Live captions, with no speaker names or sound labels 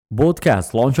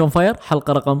بودكاست لونش اون فاير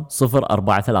حلقة رقم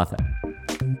 043.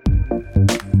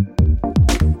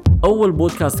 أول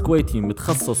بودكاست كويتي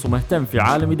متخصص ومهتم في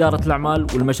عالم إدارة الأعمال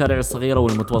والمشاريع الصغيرة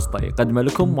والمتوسطة يقدم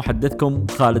لكم محدثكم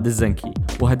خالد الزنكي،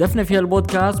 وهدفنا في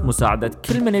البودكاست مساعدة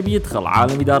كل من يبي يدخل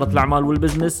عالم إدارة الأعمال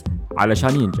والبزنس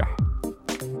علشان ينجح.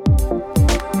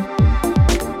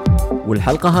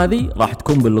 والحلقة هذه راح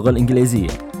تكون باللغة الإنجليزية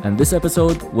and this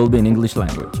episode will be in English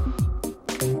language.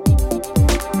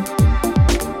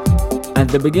 At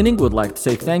the beginning, we'd like to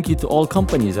say thank you to all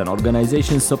companies and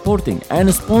organizations supporting and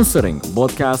sponsoring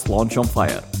Podcast Launch on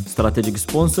Fire, strategic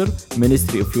sponsor,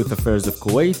 Ministry of Youth Affairs of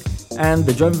Kuwait, and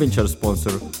the joint venture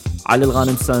sponsor, Ali Al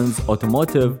Ghanem Sons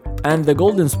Automotive, and the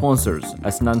golden sponsors,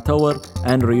 Asnan Tower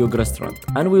and Ryug Restaurant.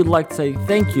 And we would like to say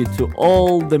thank you to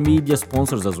all the media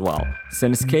sponsors as well,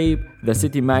 Sinscape, The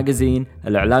City Magazine,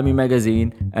 Al A'lami Magazine,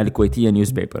 and Kuwaitiya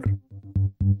newspaper.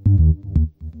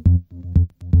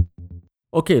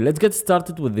 Okay, let's get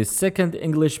started with the second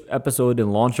English episode in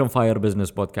Launch on Fire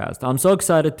Business Podcast. I'm so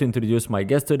excited to introduce my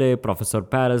guest today, Professor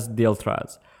Paris Dieltraz.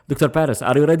 Dr. Paris,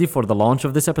 are you ready for the launch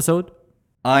of this episode?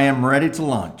 I am ready to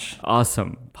launch.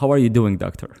 Awesome. How are you doing,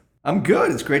 Doctor? I'm good.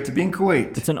 It's great to be in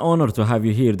Kuwait. It's an honor to have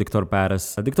you here, Dr. Paris.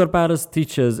 Dr. Paris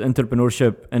teaches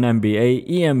entrepreneurship in MBA,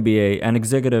 EMBA, and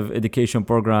executive education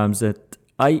programs at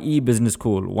IE Business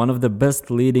School, one of the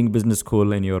best leading business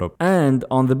schools in Europe. And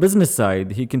on the business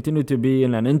side, he continued to be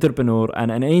an entrepreneur and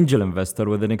an angel investor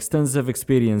with an extensive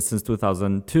experience since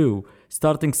 2002,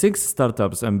 starting 6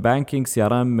 startups in banking,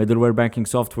 CRM, middleware banking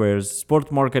softwares,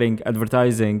 sport marketing,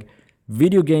 advertising,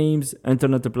 video games,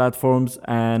 internet platforms,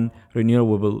 and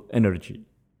renewable energy.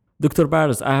 Dr.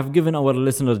 Paris, I have given our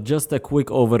listeners just a quick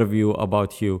overview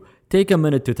about you. Take a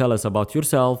minute to tell us about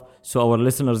yourself so our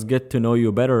listeners get to know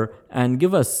you better and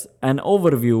give us an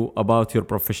overview about your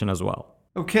profession as well.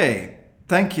 Okay.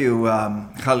 Thank you,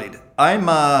 Khalid. I'm,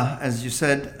 as you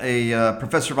said, a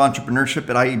professor of entrepreneurship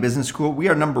at IE Business School. We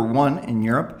are number one in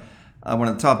Europe, one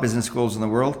of the top business schools in the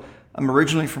world. I'm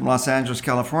originally from Los Angeles,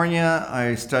 California.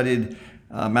 I studied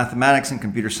mathematics and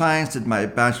computer science, did my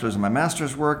bachelor's and my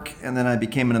master's work, and then I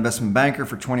became an investment banker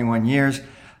for 21 years.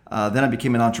 Then I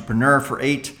became an entrepreneur for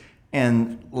 8.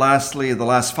 And lastly, the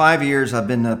last 5 years, I've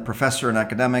been a professor and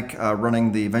academic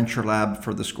running the venture lab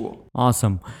for the school.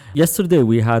 Awesome. Yesterday,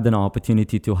 we had an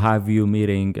opportunity to have you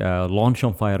meeting Launch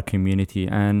on Fire community.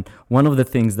 And one of the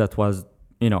things that was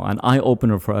an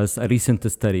eye-opener for us, a recent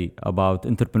study about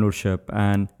entrepreneurship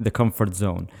and the comfort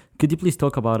zone. Could you please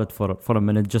talk about it for a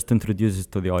minute, just introduce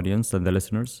it to the audience and the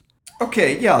listeners?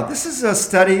 Okay, yeah, this is a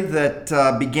study that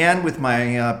began with my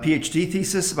PhD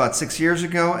thesis about 6 years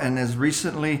ago and is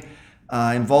recently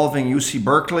involving UC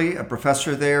Berkeley, a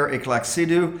professor there, Iqlaq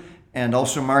Sidhu, and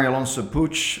also Mario Alonso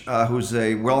Puig, who's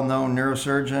a well-known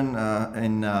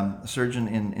neurosurgeon surgeon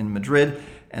in Madrid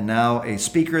and now a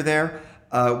speaker there.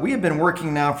 We have been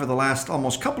working now for the last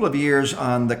almost couple of years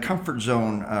on the comfort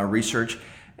zone research.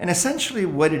 And essentially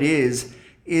what it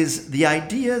is the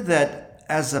idea that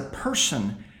as a person,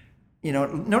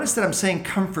 notice that I'm saying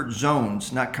comfort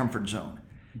zones, not comfort zone.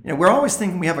 We're always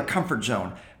thinking we have a comfort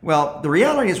zone. Well, the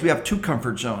reality is we have two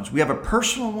comfort zones. We have a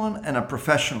personal one and a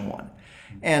professional one.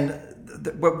 And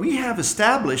what we have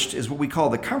established is what we call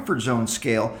the comfort zone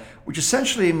scale, which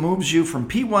essentially moves you from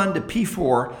P1 to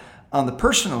P4 on the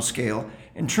personal scale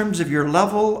in terms of your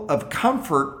level of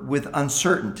comfort with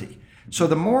uncertainty. So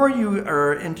the more you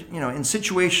are in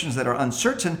situations that are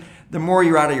uncertain, the more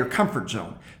you're out of your comfort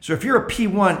zone. So if you're a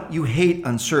P1, you hate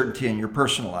uncertainty in your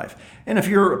personal life. And if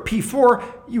you're a P4,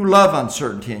 you love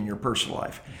uncertainty in your personal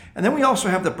life. And then we also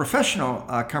have the professional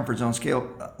comfort zone scale,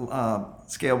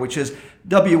 which is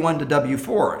W1 to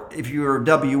W4. If you're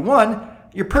W1,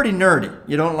 you're pretty nerdy.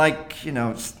 You don't like,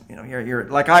 you're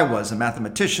like I was, a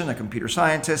mathematician, a computer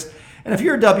scientist. And if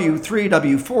you're W3,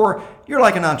 W4, you're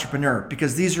like an entrepreneur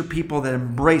because these are people that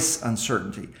embrace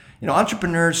uncertainty.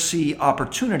 Entrepreneurs see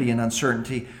opportunity in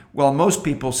uncertainty while most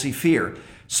people see fear.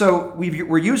 So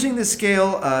we're using this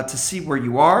scale to see where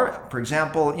you are. For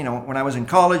example, when I was in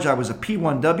college, I was a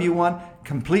P1, W1,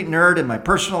 complete nerd in my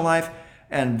personal life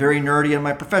and very nerdy in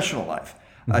my professional life.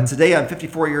 Today, I'm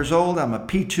 54 years old. I'm a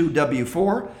P2,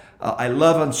 W4. I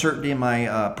love uncertainty in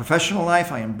my professional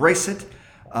life. I embrace it.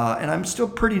 And I'm still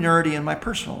pretty nerdy in my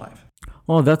personal life.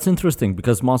 Oh, that's interesting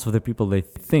because most of the people, they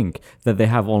think that they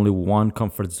have only one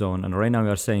comfort zone. And right now we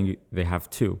are saying they have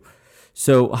two.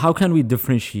 So how can we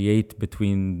differentiate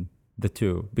between the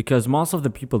two? Because most of the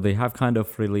people, they have kind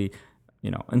of really,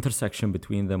 intersection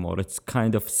between them, or it's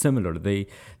kind of similar. They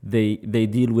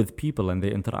deal with people and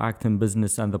they interact in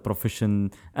business and the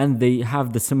profession, and they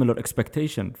have the similar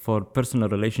expectation for personal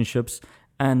relationships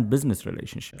and business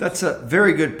relationships. That's a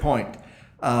very good point.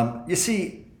 You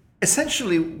see,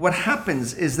 essentially what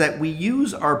happens is that we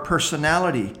use our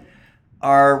personality,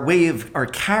 our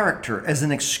character as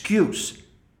an excuse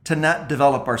to not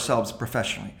develop ourselves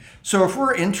professionally. So if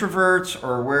we're introverts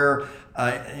or we're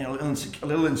a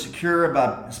little insecure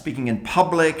about speaking in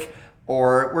public,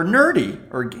 or we're nerdy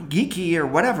or geeky or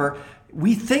whatever,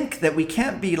 we think that we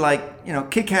can't be like,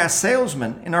 kick-ass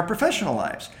salesmen in our professional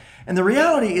lives. And the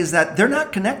reality is that they're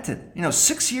not connected.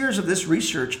 6 years of this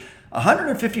research,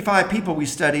 155 people we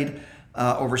studied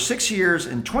over 6 years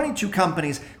in 22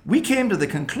 companies, we came to the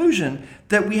conclusion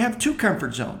that we have two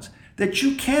comfort zones, that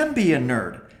you can be a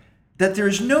nerd, that there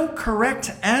is no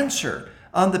correct answer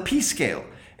on the P scale.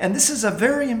 And this is a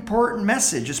very important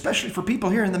message, especially for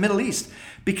people here in the Middle East,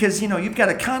 because you've got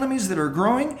economies that are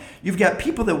growing. You've got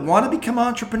people that want to become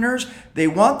entrepreneurs. They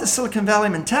want the Silicon Valley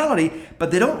mentality,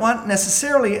 but they don't want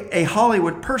necessarily a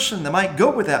Hollywood person that might go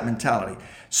with that mentality.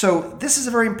 So this is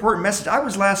a very important message. I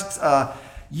was at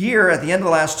the end of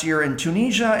last year in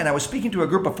Tunisia, and I was speaking to a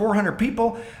group of 400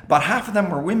 people. About half of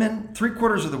them were women.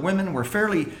 3/4 of the women were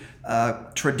fairly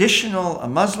traditional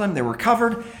Muslim. They were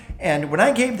covered. And when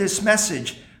I gave this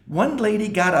message, one lady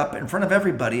got up in front of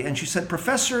everybody and she said,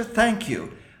 "Professor, thank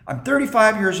you. I'm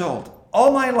 35 years old.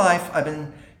 All my life I've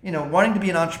been, wanting to be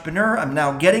an entrepreneur. I'm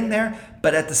now getting there.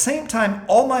 But at the same time,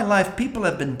 all my life people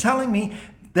have been telling me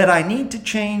that I need to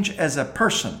change as a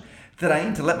person, that I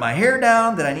need to let my hair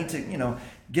down, that I need to,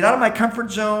 get out of my comfort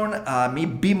zone,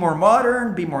 be more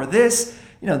modern, be more this.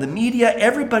 The media,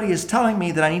 everybody is telling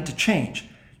me that I need to change.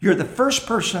 You're the first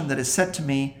person that has said to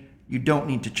me, you don't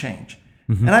need to change."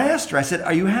 Mm-hmm. And I asked her, I said,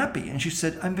 "Are you happy?" And she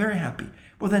said, "I'm very happy."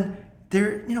 Well, then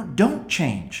don't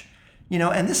change.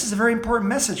 And this is a very important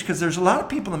message, because there's a lot of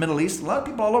people in the Middle East, a lot of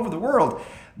people all over the world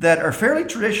that are fairly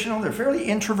traditional, they're fairly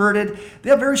introverted, they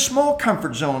have very small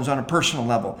comfort zones on a personal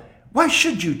level. Why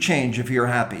should you change if you're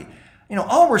happy?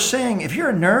 All we're saying, if you're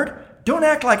a nerd, don't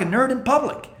act like a nerd in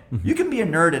public. Mm-hmm. You can be a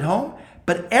nerd at home,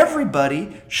 but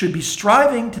everybody should be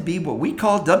striving to be what we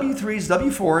call W3s,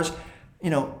 W4s,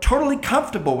 totally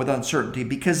comfortable with uncertainty,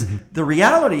 because the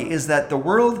reality is that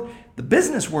the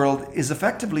business world is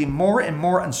effectively more and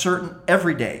more uncertain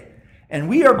every day. And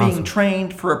we are being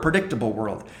trained for a predictable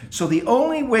world. So the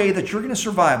only way that you're going to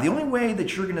survive, the only way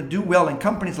that you're going to do well in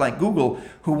companies like Google,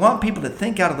 who want people to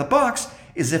think out of the box,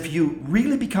 is if you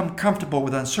really become comfortable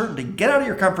with uncertainty, get out of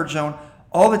your comfort zone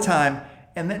all the time.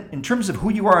 And then in terms of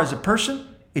who you are as a person,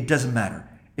 it doesn't matter.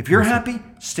 If you're happy,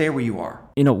 stay where you are.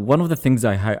 One of the things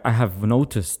I have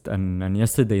noticed, and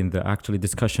yesterday in the actually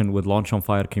discussion with Launch on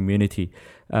Fire community,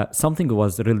 something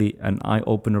was really an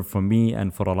eye-opener for me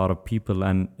and for a lot of people,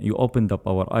 and you opened up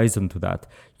our eyes into that.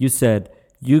 You said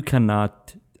you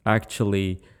cannot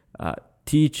actually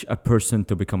teach a person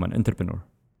to become an entrepreneur.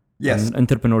 Yes. And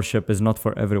entrepreneurship is not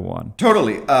for everyone.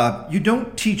 Totally. You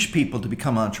don't teach people to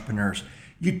become entrepreneurs.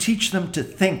 You teach them to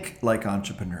think like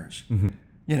entrepreneurs. Mm-hmm.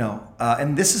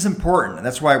 And this is important.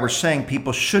 That's why we're saying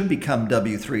people should become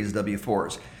W3s,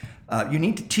 W4s. You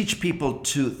need to teach people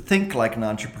to think like an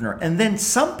entrepreneur. And then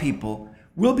some people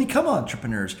will become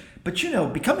entrepreneurs. But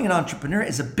becoming an entrepreneur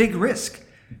is a big risk.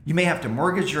 You may have to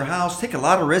mortgage your house, take a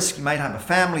lot of risk. You might have a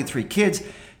family, 3 kids.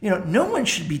 No one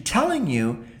should be telling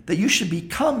you that you should be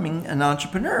becoming an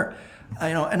entrepreneur.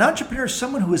 An entrepreneur is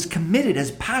someone who is committed,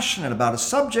 is passionate about a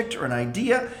subject or an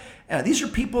idea. These are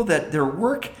people that their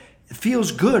work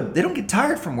feels good. They don't get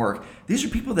tired from work. These are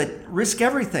people that risk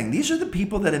everything. These are the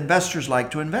people that investors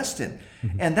like to invest in.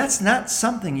 Mm-hmm. And that's not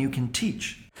something you can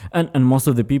teach. And most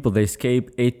of the people, they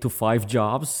escape 8 to 5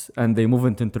 jobs and they move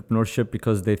into entrepreneurship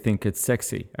because they think it's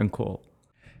sexy and cool.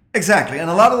 Exactly. And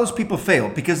a lot of those people fail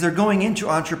because they're going into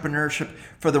entrepreneurship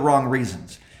for the wrong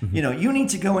reasons. Mm-hmm. You need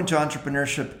to go into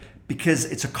entrepreneurship because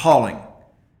it's a calling.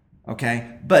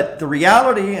 Okay? But the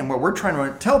reality and what we're trying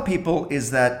to tell people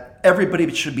is that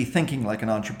everybody should be thinking like an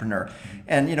entrepreneur.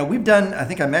 And, we've done, I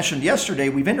think I mentioned yesterday,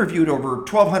 we've interviewed over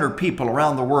 1,200 people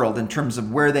around the world in terms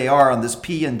of where they are on this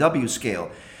P and W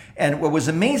scale. And what was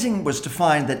amazing was to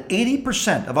find that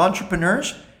 80% of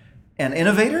entrepreneurs and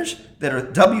innovators that are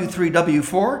W3,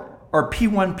 W4 are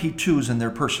P1, P2s in their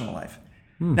personal life.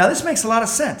 Now, this makes a lot of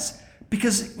sense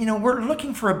because, we're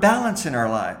looking for a balance in our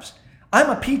lives. I'm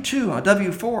a P2, a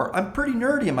W4. I'm pretty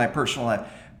nerdy in my personal life.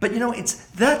 But it's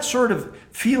that sort of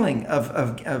feeling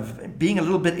of being a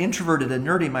little bit introverted and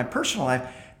nerdy in my personal life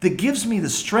that gives me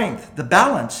the strength, the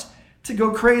balance to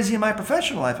go crazy in my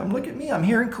professional life. Look at me. I'm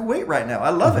here in Kuwait right now. I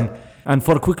love it. And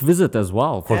for a quick visit as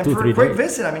well, for 2-3 days. For a quick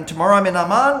visit. Tomorrow I'm in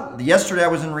Amman. Yesterday I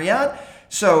was in Riyadh.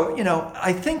 So,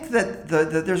 I think that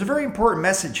there's a very important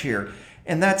message here.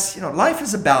 And that's, life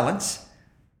is a balance.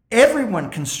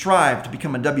 Everyone can strive to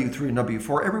become a W3 and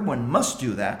W4. Everyone must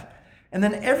do that. And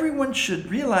then everyone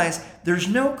should realize there's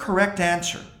no correct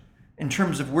answer in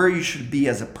terms of where you should be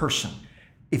as a person.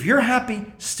 If you're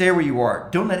happy, stay where you are.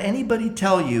 Don't let anybody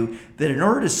tell you that in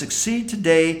order to succeed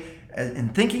today in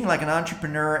thinking like an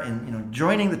entrepreneur and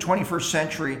joining the 21st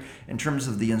century in terms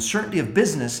of the uncertainty of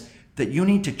business, that you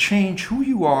need to change who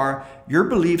you are, your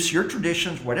beliefs, your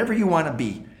traditions, whatever you want to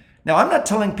be. Now, I'm not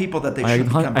telling people that they should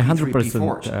become P3,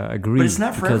 P4s, agree, but it's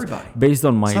not for everybody. Based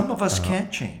on my, some of us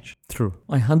can't change. True.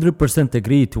 I 100%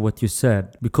 agree to what you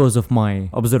said because of my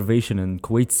observation in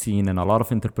Kuwait scene and a lot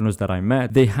of entrepreneurs that I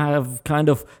met. They have kind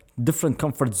of different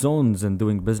comfort zones in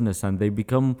doing business, and they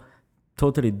become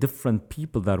totally different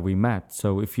people that we met.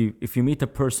 So if you meet a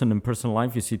person in personal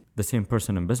life, you see the same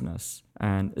person in business,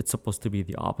 and it's supposed to be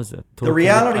the opposite. The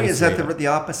reality is that the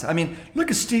opposite. I mean, look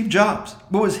at Steve Jobs.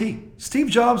 What was he? Steve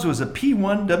Jobs was a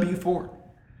P1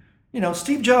 W4.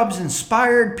 Steve Jobs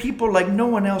inspired people like no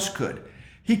one else could.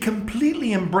 He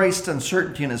completely embraced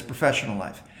uncertainty in his professional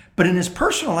life. But in his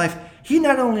personal life, he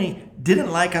not only didn't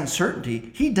like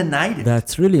uncertainty, he denied it.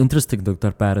 That's really interesting,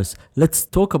 Dr. Paris. Let's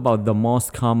talk about the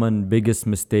most common, biggest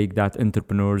mistake that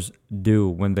entrepreneurs do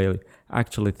when they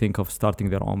actually think of starting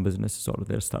their own businesses or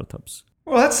their startups.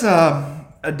 Well, that's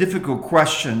a difficult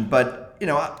question, but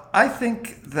I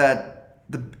think that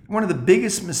one of the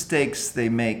biggest mistakes they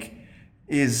make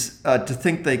is to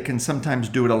think they can sometimes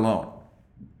do it alone.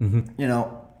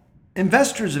 Mm-hmm.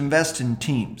 Investors invest in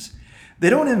teams. They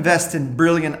don't invest in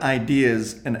brilliant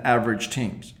ideas and average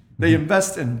teams. They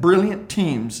invest in brilliant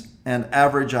teams and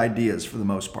average ideas for the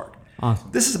most part. Awesome.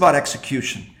 This is about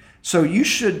execution. So you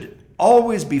should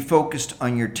always be focused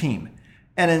on your team.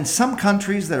 And in some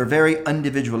countries that are very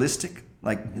individualistic,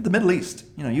 like the Middle East,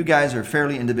 you guys are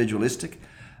fairly individualistic.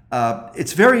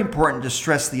 It's very important to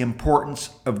stress the importance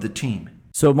of the team.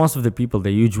 So most of the people, they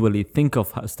usually think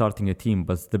of starting a team,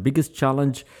 but the biggest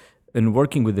challenge in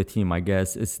working with the team, I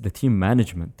guess, is the team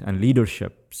management and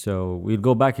leadership. So we'll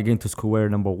go back again to square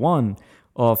number one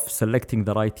of selecting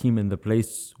the right team in the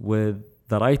place with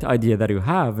the right idea that you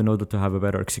have in order to have a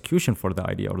better execution for the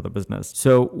idea or the business.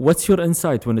 So what's your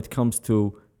insight when it comes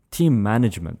to team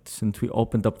management, since we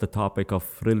opened up the topic of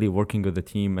really working with the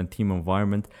team and team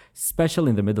environment,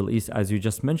 especially in the Middle East, as you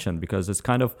just mentioned, because it's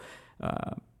kind of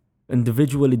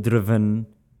individually driven,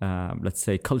 let's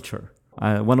say, culture.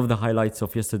 One of the highlights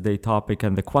of yesterday's topic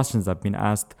and the questions that have been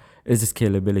asked is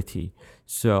scalability.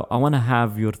 So I want to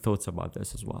have your thoughts about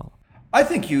this as well. I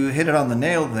think you hit it on the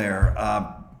nail there.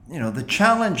 The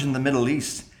challenge in the Middle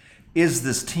East is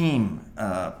this team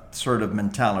sort of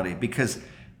mentality, because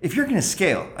if you're going to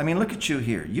scale, I mean, look at you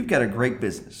here. You've got a great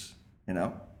business,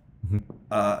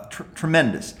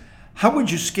 tremendous. How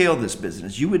would you scale this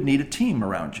business? You would need a team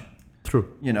around you. True.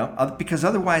 Because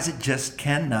otherwise it just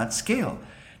cannot scale.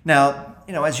 Now,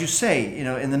 as you say,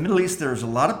 in the Middle East, there's a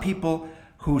lot of people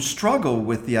who struggle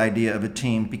with the idea of a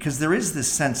team because there is this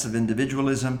sense of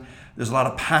individualism. There's a lot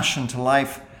of passion to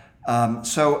life.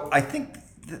 So I think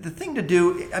the thing to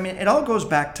do, it all goes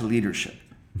back to leadership.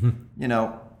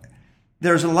 Mm-hmm.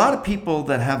 There's a lot of people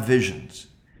that have visions.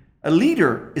 A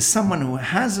leader is someone who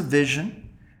has a vision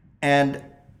and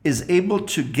is able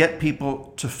to get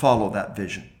people to follow that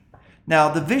vision. Now,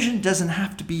 the vision doesn't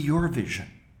have to be your vision.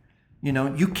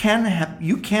 You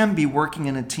can be working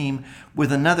in a team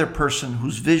with another person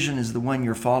whose vision is the one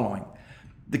you're following.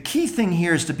 The key thing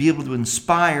here is to be able to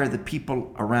inspire the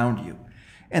people around you.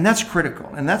 And that's critical.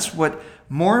 And that's what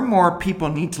more and more people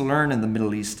need to learn in the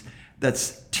Middle East.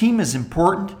 That team is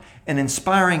important, and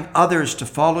inspiring others to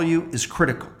follow you is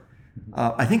critical.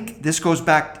 I think this goes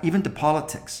back even to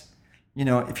politics.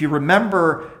 If you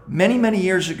remember many, many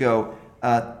years ago,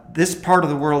 this part of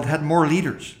the world had more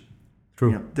leaders.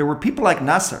 True. There were people like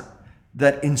Nasser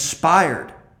that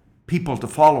inspired people to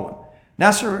follow him.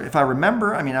 Nasser, if I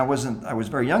remember, I was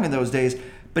very young in those days,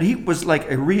 but he was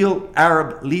like a real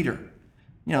Arab leader.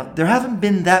 There haven't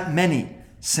been that many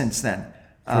since then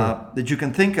that you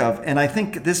can think of. And I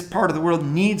think this part of the world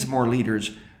needs more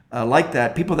leaders like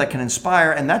that, people that can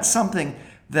inspire. And that's something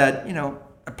that,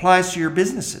 applies to your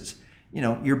businesses.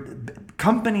 Your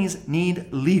companies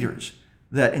need leaders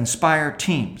that inspire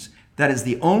teams. That is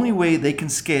the only way they can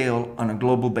scale on a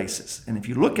global basis. And if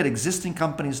you look at existing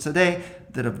companies today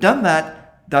that have done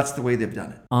that, that's the way they've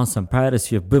done it. Awesome.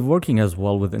 Paris, you've been working as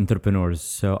well with entrepreneurs.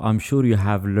 So I'm sure you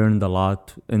have learned a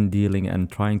lot in dealing and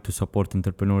trying to support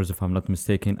entrepreneurs, if I'm not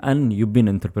mistaken. And you've been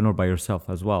an entrepreneur by yourself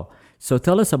as well. So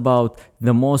tell us about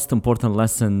the most important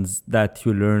lessons that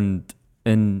you learned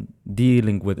in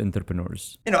dealing with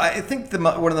entrepreneurs. I think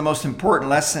one of the most important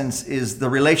lessons is the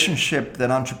relationship that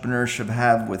entrepreneurs should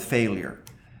have with failure.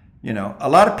 A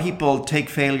lot of people take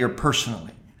failure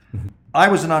personally. I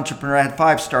was an entrepreneur. I had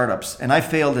 5 startups, and I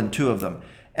failed in 2 of them.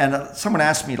 And someone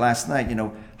asked me last night,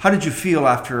 how did you feel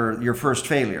after your first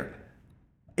failure?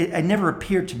 It never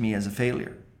appeared to me as a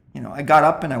failure. I got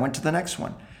up and I went to the next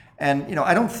one. And,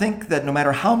 I don't think that no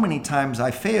matter how many times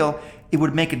I fail, it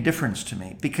would make a difference to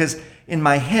me, because in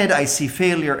my head, I see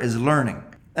failure as learning.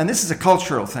 And this is a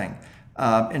cultural thing.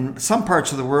 In some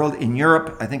parts of the world, in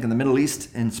Europe, I think in the Middle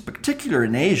East, in particular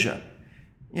in Asia,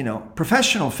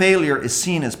 professional failure is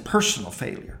seen as personal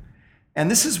failure. And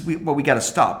this is what we got to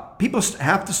stop. People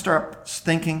have to start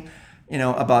thinking,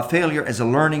 about failure as a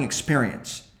learning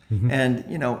experience. Mm-hmm.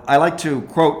 And, I like to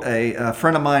quote a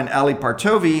friend of mine, Ali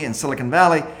Partovi in Silicon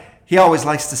Valley. He always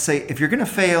likes to say, if you're going to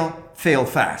fail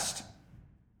fast.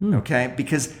 Okay?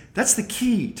 Because that's the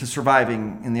key to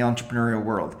surviving in the entrepreneurial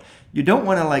world. You don't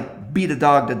want to beat a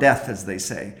dog to death, as they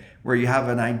say, where you have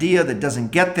an idea that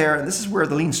doesn't get there. And this is where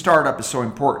the lean startup is so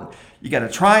important. You got to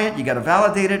try it. You got to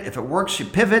validate it. If it works, you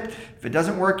pivot. If it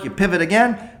doesn't work, you pivot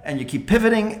again, and you keep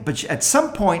pivoting. But at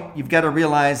some point, you've got to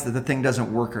realize that the thing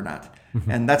doesn't work or not.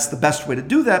 Mm-hmm. And that's the best way to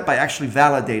do that, by actually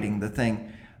validating the thing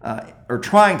or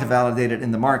trying to validate it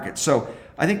in the market. So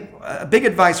I think a big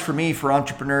advice for me for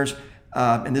entrepreneurs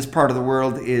in this part of the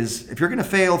world is, if you're going to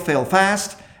fail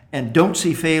fast. And don't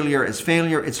see failure as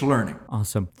failure, it's learning.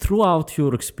 Awesome. Throughout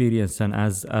your experience and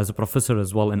as a professor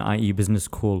as well in IE Business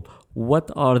School,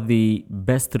 what are the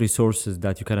best resources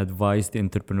that you can advise the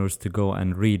entrepreneurs to go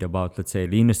and read about, let's say,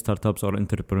 lean startups or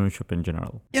entrepreneurship in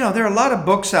general? There are a lot of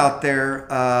books out there.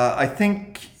 I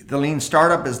think The Lean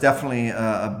Startup is definitely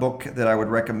a book that I would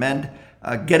recommend.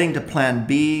 Getting to Plan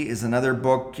B is another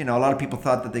book. A lot of people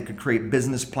thought that they could create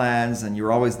business plans and they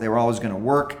were always going to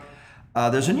work.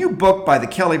 There's a new book by the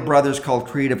Kelly brothers called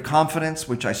Creative Confidence,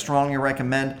 which I strongly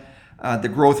recommend. The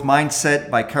Growth Mindset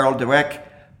by Carol Dweck.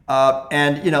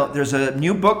 And there's a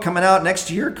new book coming out next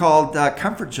year called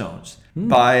Comfort Zones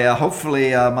by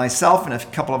hopefully myself and a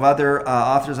couple of other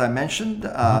authors I mentioned,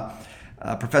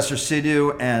 Professor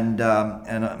Sidhu and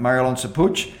Marie-Laurence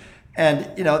Puch.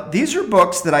 And these are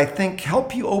books that I think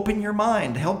help you open your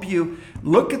mind, help you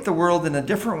look at the world in a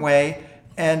different way.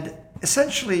 And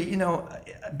essentially,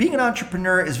 being an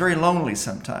entrepreneur is very lonely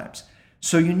sometimes.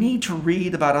 So you need to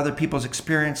read about other people's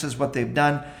experiences, what they've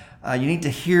done. You need to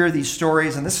hear these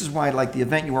stories. And this is why, the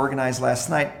event you organized last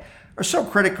night are so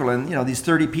critical. And, these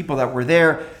 30 people that were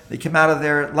there, they came out of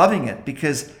there loving it,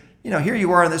 because, here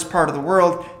you are in this part of the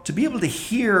world, to be able to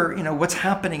hear, what's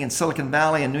happening in Silicon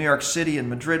Valley and New York City and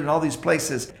Madrid and all these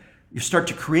places. You start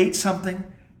to create something,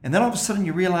 and then all of a sudden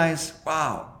you realize,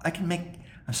 wow,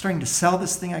 I'm starting to sell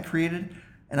this thing I created.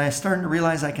 And I'm starting to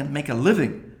realize I can make a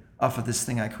living off of this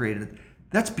thing I created.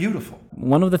 That's beautiful.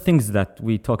 One of the things that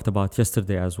we talked about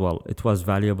yesterday as well, it was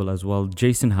valuable as well.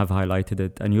 Jason have highlighted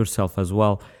it, and yourself as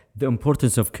well, the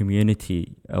importance of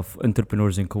community of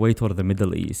entrepreneurs in Kuwait or the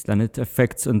Middle East. And it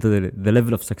affects into the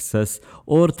level of success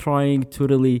or trying to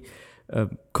really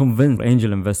convince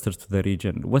angel investors to the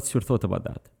region. What's your thought about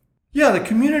that? Yeah, the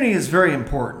community is very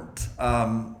important.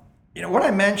 What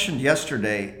I mentioned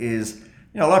yesterday is,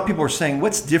 a lot of people are saying,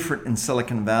 what's different in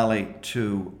Silicon Valley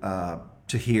to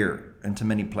here and to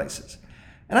many places?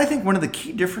 And I think one of the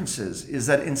key differences is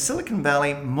that in Silicon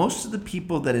Valley, most of the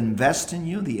people that invest in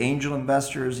you, the angel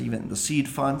investors, even the seed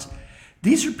funds,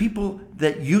 these are people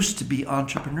that used to be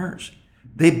entrepreneurs.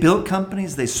 They built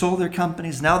companies, they sold their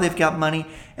companies, now they've got money,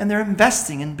 and they're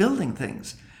investing in building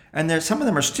things. And some of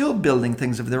them are still building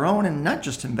things of their own and not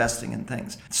just investing in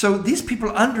things. So these people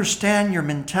understand your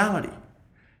mentality.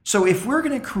 So if we're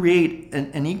going to create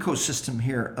an ecosystem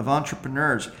here of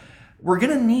entrepreneurs, we're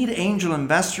going to need angel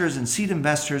investors and seed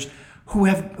investors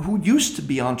who used to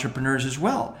be entrepreneurs as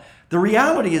well. The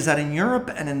reality is that in Europe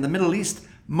and in the Middle East,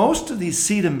 most of these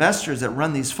seed investors that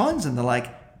run these funds and the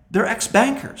like, they're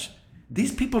ex-bankers.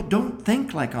 These people don't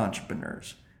think like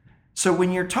entrepreneurs. So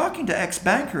when you're talking to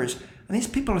ex-bankers, and these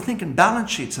people are thinking balance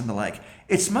sheets and the like,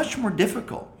 it's much more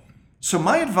difficult. So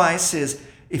my advice is,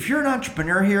 if you're an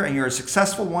entrepreneur here and you're a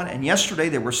successful one, and yesterday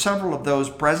there were several of those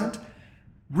present,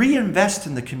 reinvest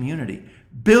in the community,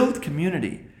 build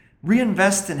community,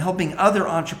 reinvest in helping other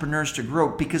entrepreneurs to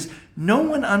grow, because no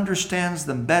one understands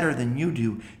them better than you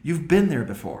do. You've been there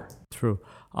before. True.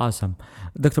 Awesome.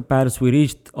 Dr. Paris, we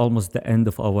reached almost the end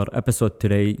of our episode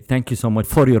today. Thank you so much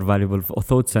for your valuable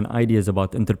thoughts and ideas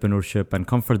about entrepreneurship and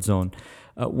comfort zone.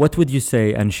 What would you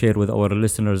say and share with our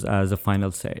listeners as a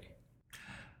final say?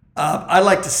 I'd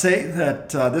like to say that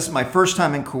this is my first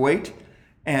time in Kuwait.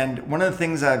 And one of the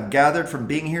things I've gathered from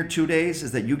being here 2 days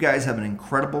is that you guys have an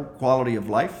incredible quality of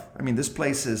life. I mean, this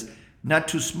place is not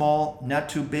too small, not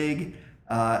too big.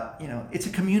 It's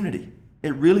a community.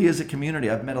 It really is a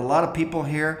community. I've met a lot of people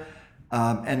here.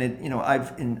 And it,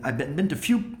 I've been to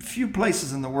few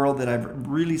places in the world that I've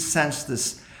really sensed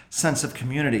this sense of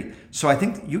community. So I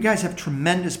think you guys have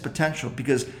tremendous potential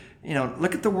because,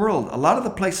 look at the world. A lot of the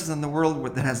places in the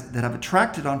world that have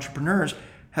attracted entrepreneurs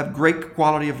have great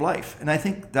quality of life. And I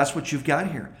think that's what you've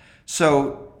got here.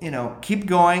 So, keep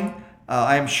going.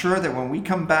 I am sure that when we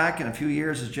come back in a few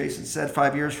years, as Jason said,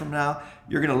 5 years from now,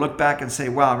 you're going to look back and say,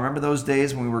 wow, remember those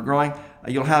days when we were growing?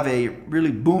 You'll have a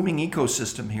really booming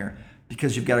ecosystem here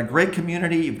because you've got a great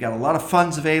community. You've got a lot of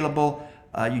funds available.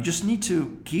 You just need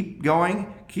to keep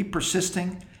going, keep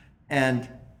persisting, and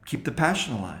keep the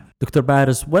passion alive. Dr.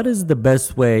 Baris, what is the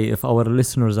best way if our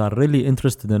listeners are really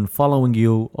interested in following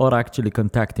you or actually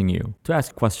contacting you to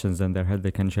ask questions in their head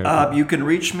they can share? You can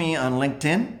reach me on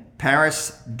LinkedIn,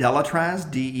 Paris Delatraz,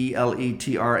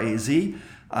 Deletraz.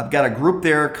 I've got a group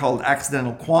there called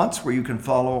Accidental Quants where you can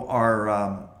follow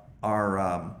our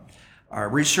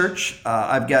research.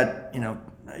 I've got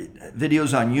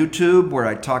videos on YouTube where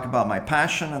I talk about my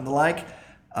passion and the like.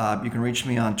 You can reach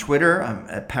me on Twitter. I'm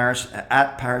at Paris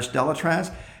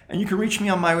Delatraz. And you can reach me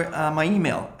on my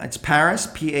email. It's Paris,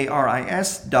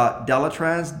 Paris.Delatraz,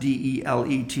 Deletraz,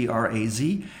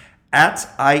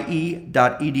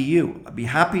 @ie.edu. I'd be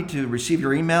happy to receive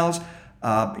your emails.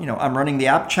 I'm running the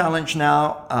app challenge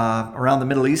now around the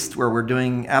Middle East where we're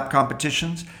doing app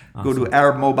competitions. Awesome. Go to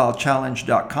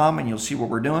ArabMobileChallenge.com and you'll see what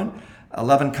we're doing.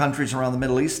 11 countries around the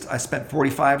Middle East. I spent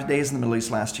 45 days in the Middle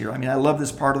East last year. I mean, I love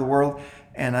this part of the world.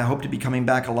 And I hope to be coming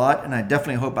back a lot. And I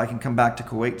definitely hope I can come back to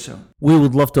Kuwait soon. We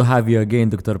would love to have you again,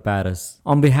 Dr. Paris.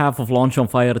 On behalf of Launch on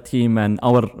Fire team and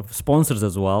our sponsors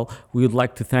as well, we would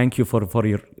like to thank you for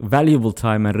your valuable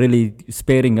time and really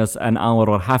sparing us an hour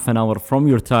or half an hour from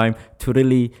your time to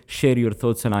really share your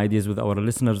thoughts and ideas with our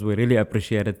listeners. We really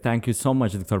appreciate it. Thank you so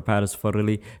much, Dr. Paris, for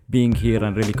really being here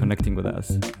and really connecting with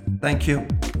us. Thank you.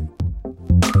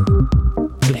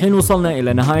 الحين وصلنا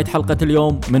إلى نهاية حلقة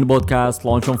اليوم من بودكاست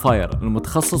لونش اون فاير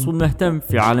المتخصص والمهتم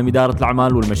في عالم إدارة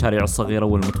الأعمال والمشاريع الصغيرة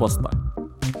والمتوسطة.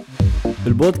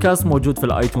 البودكاست موجود في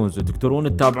الآيتونز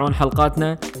وتقدرون تتابعون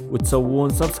حلقاتنا وتسوون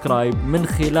سبسكرايب من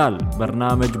خلال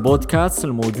برنامج بودكاست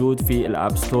الموجود في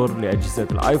الآب ستور لأجهزة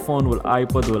الآيفون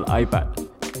والآيبود والآيباد،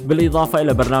 بالإضافة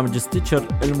إلى برنامج ستيتشر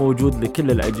الموجود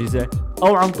لكل الأجهزة،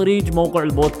 أو عن طريق موقع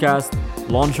البودكاست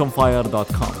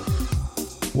launchonfire.com.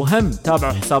 وهم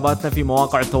تابعوا حساباتنا في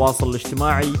مواقع التواصل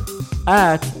الاجتماعي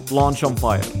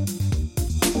 @launchonfire.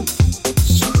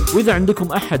 وإذا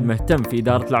عندكم أحد مهتم في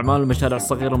إدارة الأعمال والمشاريع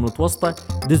الصغيرة والمتوسطة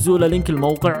دزوا له لينك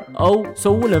الموقع أو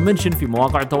سووا له منشن في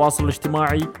مواقع التواصل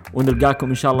الاجتماعي ونلقاكم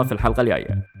إن شاء الله في الحلقة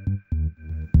الجاية.